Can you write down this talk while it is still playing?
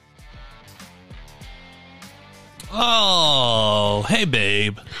Oh, hey,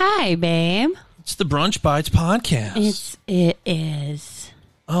 babe. Hi, babe. It's the Brunch Bites podcast. It is.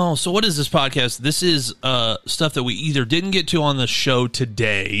 Oh, so what is this podcast? This is stuff that we either didn't get to on the show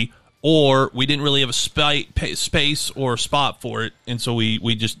today, or we didn't really have a space or spot for it, and so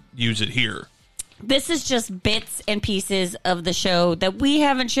we just use it here. This is just bits and pieces of the show that we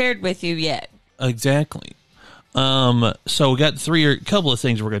haven't shared with you yet. Exactly. So we got a couple of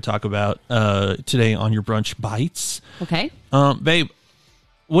things we're going to talk about today on your Brunch Bites. Okay. Babe,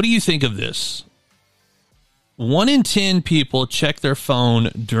 what do you think of this? 1 in 10 people check their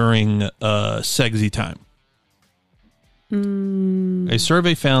phone during sexy time. A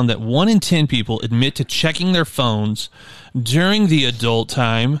survey found that 1 in 10 people admit to checking their phones during the adult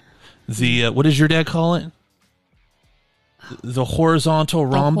time. The what does your dad call it? The horizontal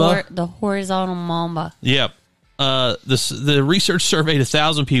rhomba? The horizontal mamba. Yep. The research surveyed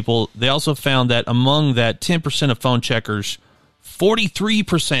 1,000 people. They also found that among that 10% of phone checkers,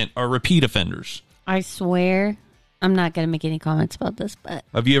 43% are repeat offenders. I swear, I'm not going to make any comments about this, but...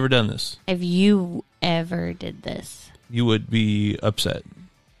 Have you ever done this? If you ever did this... You would be upset.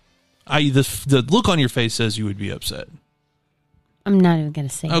 The look on your face says you would be upset. I'm not even going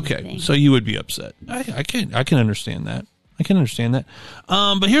to say anything. Okay, so you would be upset. I can understand that.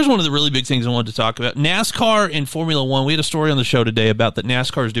 But here's one of the really big things I wanted to talk about. NASCAR and Formula One. We had a story on the show today about that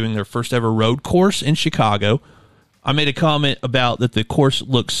NASCAR is doing their first ever road course in Chicago. I made a comment about that the course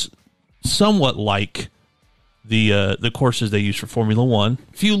looks somewhat like the courses they use for Formula One.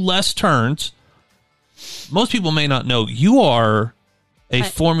 A few less turns. Most people may not know you are a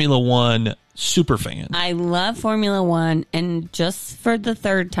Formula One super fan. I love Formula One, and just for the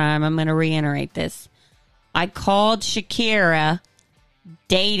third time, I'm going to reiterate this. I called Shakira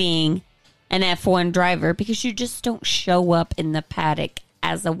dating an F-1 driver because you just don't show up in the paddock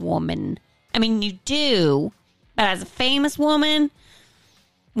as a woman. I mean, you do, but as a famous woman,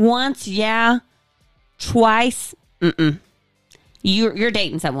 once, yeah, twice, You're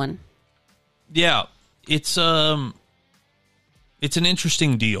dating someone. Yeah, it's an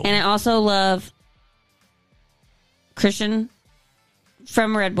interesting deal. And I also love Christian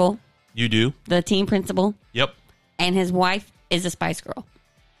from Red Bull. You do? The team principal. Yep. And his wife is a Spice Girl.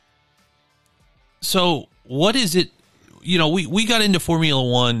 So what is it? You know, we got into Formula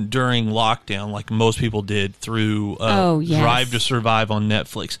One during lockdown, like most people did, through Drive to Survive on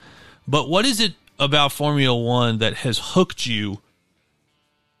Netflix. But what is it about Formula One that has hooked you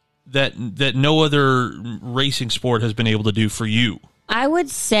that no other racing sport has been able to do for you? I would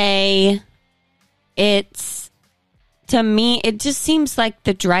say to me, it just seems like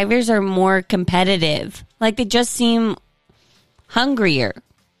the drivers are more competitive. Like they just seem hungrier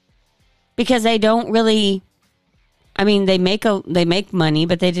because they don't really. I mean, they make money,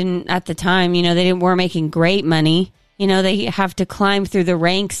 but they didn't at the time. You know, they weren't making great money. You know, they have to climb through the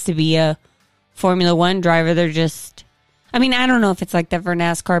ranks to be a Formula One driver. They're just. I mean, I don't know if it's like that for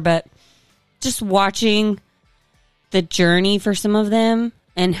NASCAR, but just watching the journey for some of them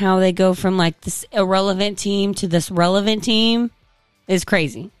and how they go from like this irrelevant team to this relevant team is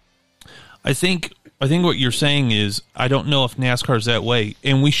crazy. I think what you're saying is I don't know if NASCAR's that way,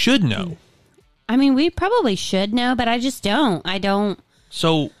 and we should know. I mean, we probably should know, but I just don't. I don't.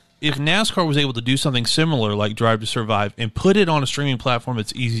 So if NASCAR was able to do something similar like Drive to Survive and put it on a streaming platform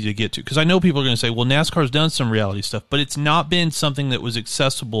that's easy to get to, because I know people are going to say, well, NASCAR's done some reality stuff, but it's not been something that was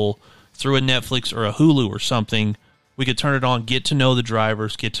accessible through a Netflix or a Hulu or something. We could turn it on, get to know the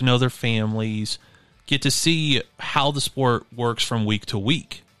drivers, get to know their families, get to see how the sport works from week to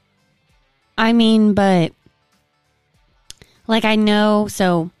week. I mean, but like I know,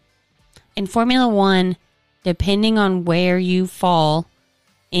 so in Formula One, depending on where you fall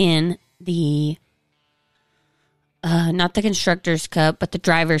in the, not the Constructors' Cup, but the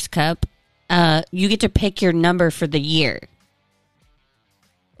Drivers' Cup, you get to pick your number for the year.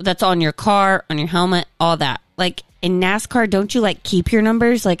 That's on your car, on your helmet, all that. Like in NASCAR, don't you like keep your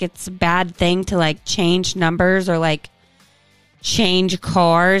numbers? Like it's a bad thing to like change numbers or like change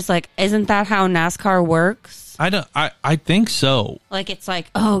cars. Like, isn't that how NASCAR works? I think so. Like it's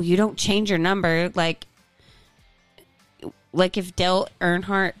like, oh, you don't change your number. Like if Dale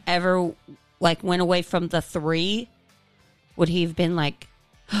Earnhardt ever like went away from the 3, would he have been like,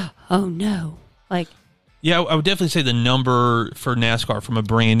 oh no, like. Yeah, I would definitely say the number for NASCAR from a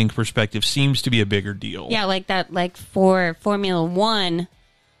branding perspective seems to be a bigger deal. Yeah, like that, like for Formula One,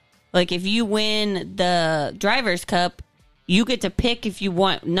 like if you win the Drivers' Cup, you get to pick if you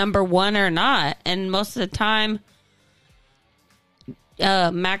want number 1 or not. And most of the time,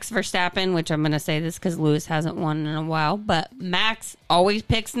 Max Verstappen, which I'm going to say this because Lewis hasn't won in a while, but Max always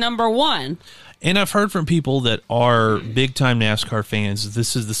picks number 1. And I've heard from people that are big-time NASCAR fans,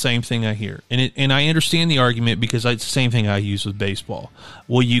 this is the same thing I hear. And I understand the argument because it's the same thing I use with baseball.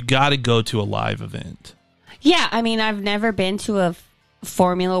 Well, you got to go to a live event. Yeah, I mean, I've never been to a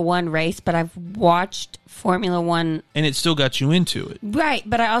Formula One race, but I've watched Formula One. And it still got you into it. Right,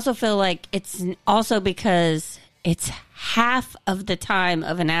 but I also feel like it's also because it's half of the time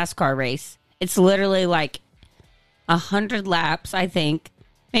of a NASCAR race. It's literally like 100 laps, I think.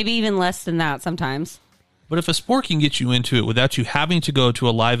 Maybe even less than that sometimes. But if a sport can get you into it without you having to go to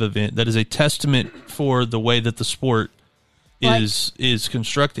a live event, that is a testament for the way that the sport is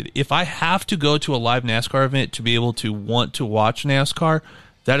constructed. If I have to go to a live NASCAR event to be able to want to watch NASCAR,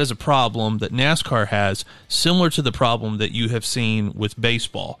 that is a problem that NASCAR has, similar to the problem that you have seen with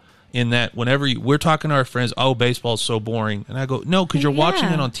baseball. In that whenever we're talking to our friends, oh, baseball is so boring. And I go, no, because you're watching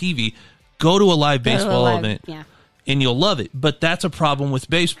it on TV. Go to a live baseball event. Yeah. And you'll love it. But that's a problem with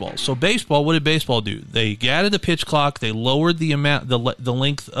baseball. So baseball, what did baseball do? They added the pitch clock. They lowered the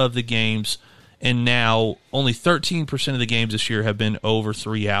length of the games. And now only 13% of the games this year have been over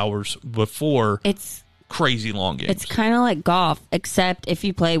 3 hours before it's crazy long games. It's kind of like golf, except if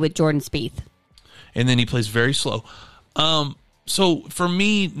you play with Jordan Spieth. And then he plays very slow. So for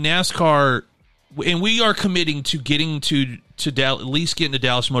me, NASCAR, and we are committing to getting to at least getting to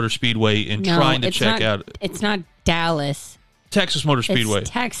Dallas Motor Speedway and trying to check out. It's not Dallas. Texas Motor Speedway. It's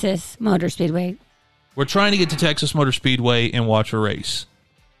Texas Motor Speedway. We're trying to get to Texas Motor Speedway and watch a race.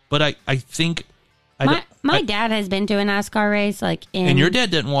 But I think... My dad has been to a NASCAR race. And your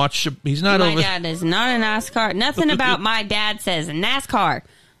dad didn't watch... He's not over... My dad is not a NASCAR... Nothing about my dad says NASCAR.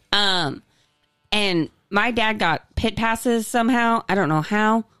 And my dad got pit passes somehow. I don't know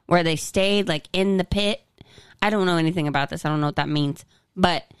how. Where they stayed, in the pit. I don't know anything about this. I don't know what that means.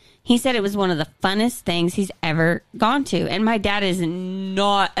 But he said it was one of the funnest things he's ever gone to. And my dad is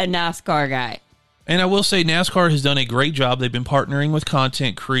not a NASCAR guy. And I will say NASCAR has done a great job. They've been partnering with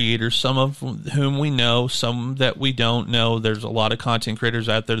content creators, some of whom we know, some that we don't know. There's a lot of content creators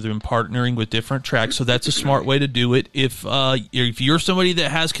out there that have been partnering with different tracks, so that's a smart way to do it. If you're somebody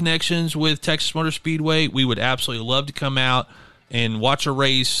that has connections with Texas Motor Speedway, we would absolutely love to come out and watch a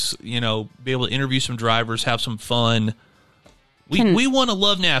race, be able to interview some drivers, have some fun. We want to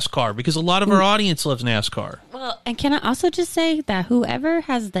love NASCAR because a lot of our audience loves NASCAR. Well, and can I also just say that whoever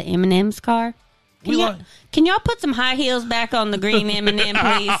has the M&M's car, can y'all put some high heels back on the green M&M,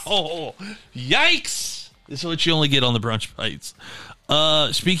 please? Oh, yikes! This is what you only get on the Brunch Bites.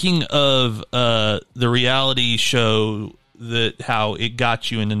 Speaking of the reality show, how it got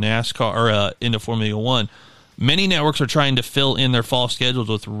you into NASCAR or into Formula One, many networks are trying to fill in their fall schedules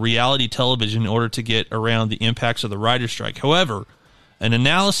with reality television in order to get around the impacts of the writer's strike. However, an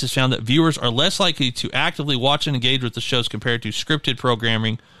analysis found that viewers are less likely to actively watch and engage with the shows compared to scripted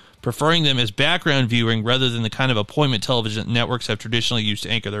programming, preferring them as background viewing rather than the kind of appointment television that networks have traditionally used to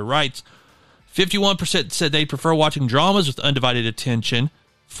anchor their rights. 51% said they prefer watching dramas with undivided attention.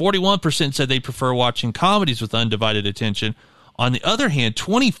 41% said they prefer watching comedies with undivided attention. On the other hand,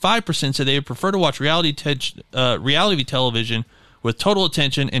 25% said they would prefer to watch reality television with total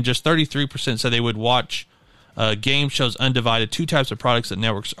attention, and just 33% said they would watch game shows undivided, two types of products that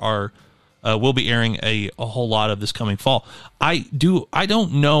networks will be airing a whole lot of this coming fall. I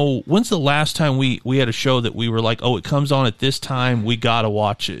don't know, when's the last time we had a show that we were like, oh, it comes on at this time, we gotta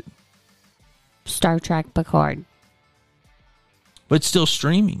watch it? Star Trek Picard. But it's still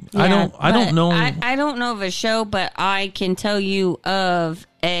streaming. Yeah, I don't know. I don't know of a show, but I can tell you of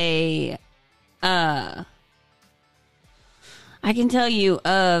a show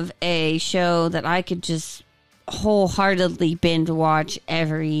that I could just wholeheartedly binge watch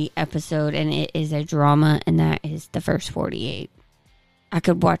every episode, and it is a drama, and that is The First 48. I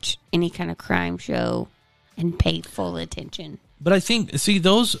could watch any kind of crime show and pay full attention. But I think,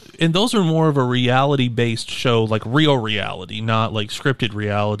 those are more of a reality-based show, like real reality, not like scripted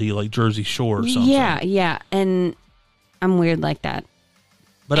reality, like Jersey Shore or something. Yeah, and I'm weird like that.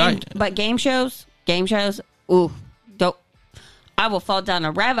 But game shows, ooh, don't. I will fall down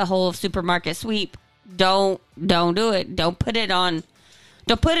a rabbit hole of Supermarket Sweep. Don't do it. Don't put it on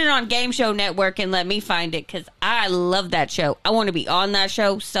Game Show Network and let me find it, because I love that show. I want to be on that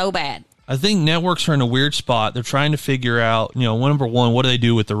show so bad. I think networks are in a weird spot. They're trying to figure out, number one, what do they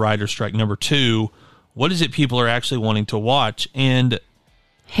do with the writer's strike? Number two, what is it people are actually wanting to watch? And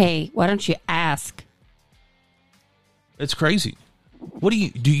hey, why don't you ask? It's crazy. What do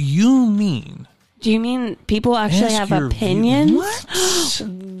you mean? Do you mean people actually have opinions? What?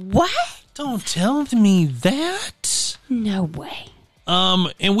 What? Don't tell me that. No way.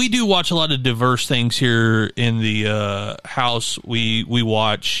 And we do watch a lot of diverse things here in the house. We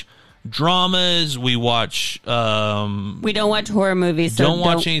watch dramas. We watch. We don't watch horror movies. So don't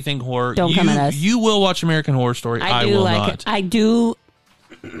watch anything horror. Don't come at us. You will watch American Horror Story. I will not. I do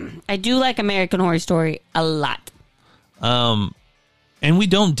like American Horror Story a lot. And we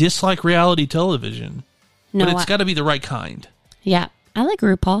don't dislike reality television. No, but it's got to be the right kind. Yeah, I like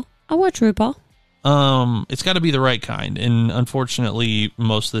RuPaul. I watch RuPaul. It's got to be the right kind, and unfortunately,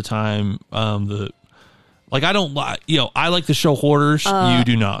 most of the time, I don't like. I like the show Hoarders. You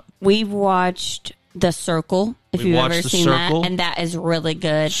do not. We've watched The Circle. If you've ever seen that, and that is really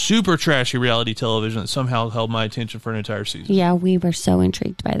good. Super trashy reality television that somehow held my attention for an entire season. Yeah, we were so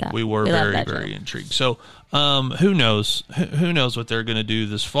intrigued by that. We were very, very intrigued. So, who knows? Who knows what they're going to do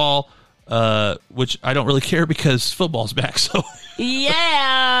this fall? Which I don't really care because football's back. So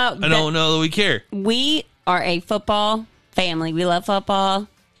yeah, I don't know that we care. We are a football family. We love football.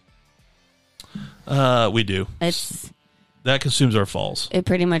 We do. That consumes our falls. It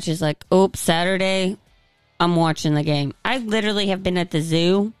pretty much is like, oops, Saturday, I'm watching the game. I literally have been at the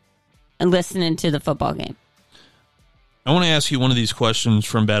zoo and listening to the football game. I want to ask you one of these questions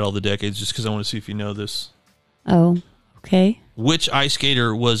from Battle of the Decades just because I want to see if you know this. Oh, okay. Which ice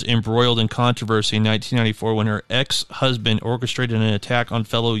skater was embroiled in controversy in 1994 when her ex-husband orchestrated an attack on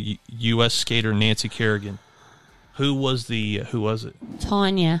fellow U.S. skater Nancy Kerrigan? Who was it?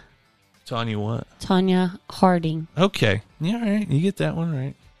 Tanya. Tanya what? Tanya Harding. Okay. Yeah, all right. You get that one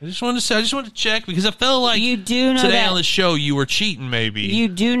right. I just wanted to check because I felt like you do know today that, on the show you were cheating maybe. You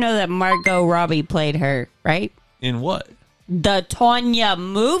do know that Margot Robbie played her, right? In what? The Tanya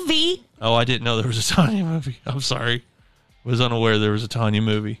movie. Oh, I didn't know there was a Tanya movie. I'm sorry. I was unaware there was a Tanya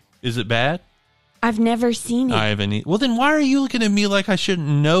movie. Is it bad? I've never seen it. I haven't. Well, then why are you looking at me like I shouldn't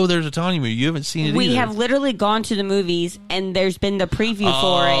know there's a Tanya movie? You haven't seen it either. We have literally gone to the movies, and there's been the preview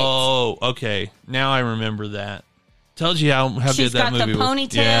for it. Oh, okay. Now I remember that. Tells you how good that movie was. She's got the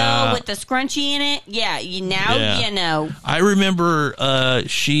ponytail with the scrunchie in it. Yeah, you know. I remember I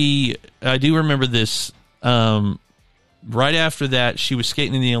do remember this. Right after that, she was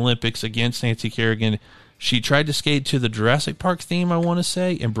skating in the Olympics against Nancy Kerrigan. She tried to skate to the Jurassic Park theme, I want to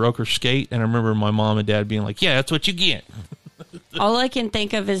say, and broke her skate. And I remember my mom and dad being like, yeah, that's what you get. All I can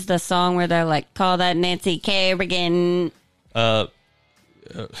think of is the song where they're like, call that Nancy Kerrigan. That's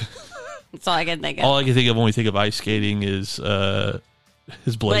all I can think of. All I can think of when we think of ice skating is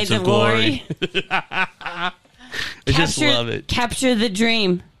Blades of Glory. I just love it. Capture the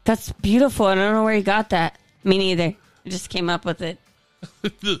Dream. That's beautiful. I don't know where he got that. Me neither. I just came up with it.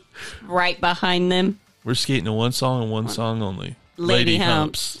 Right behind them. We're skating to one song and one song only. Lady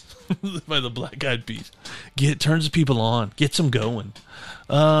Humps. By the Black Eyed Peas. Turns people on. Gets them going.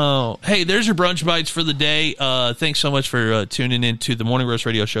 Oh, hey, there's your Brunch Bites for the day. Thanks so much for tuning in to the Morning Roast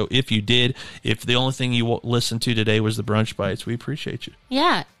Radio Show. If you did, if the only thing you listened to today was the Brunch Bites, we appreciate you.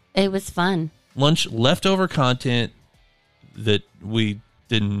 Yeah, it was fun. Lunch leftover content that we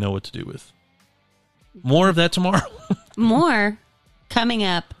didn't know what to do with. More of that tomorrow. More coming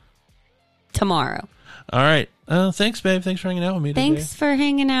up tomorrow. All right. Thanks, babe. Thanks for hanging out with me today. Thanks for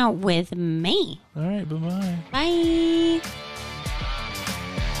hanging out with me. All right. Bye-bye. Bye.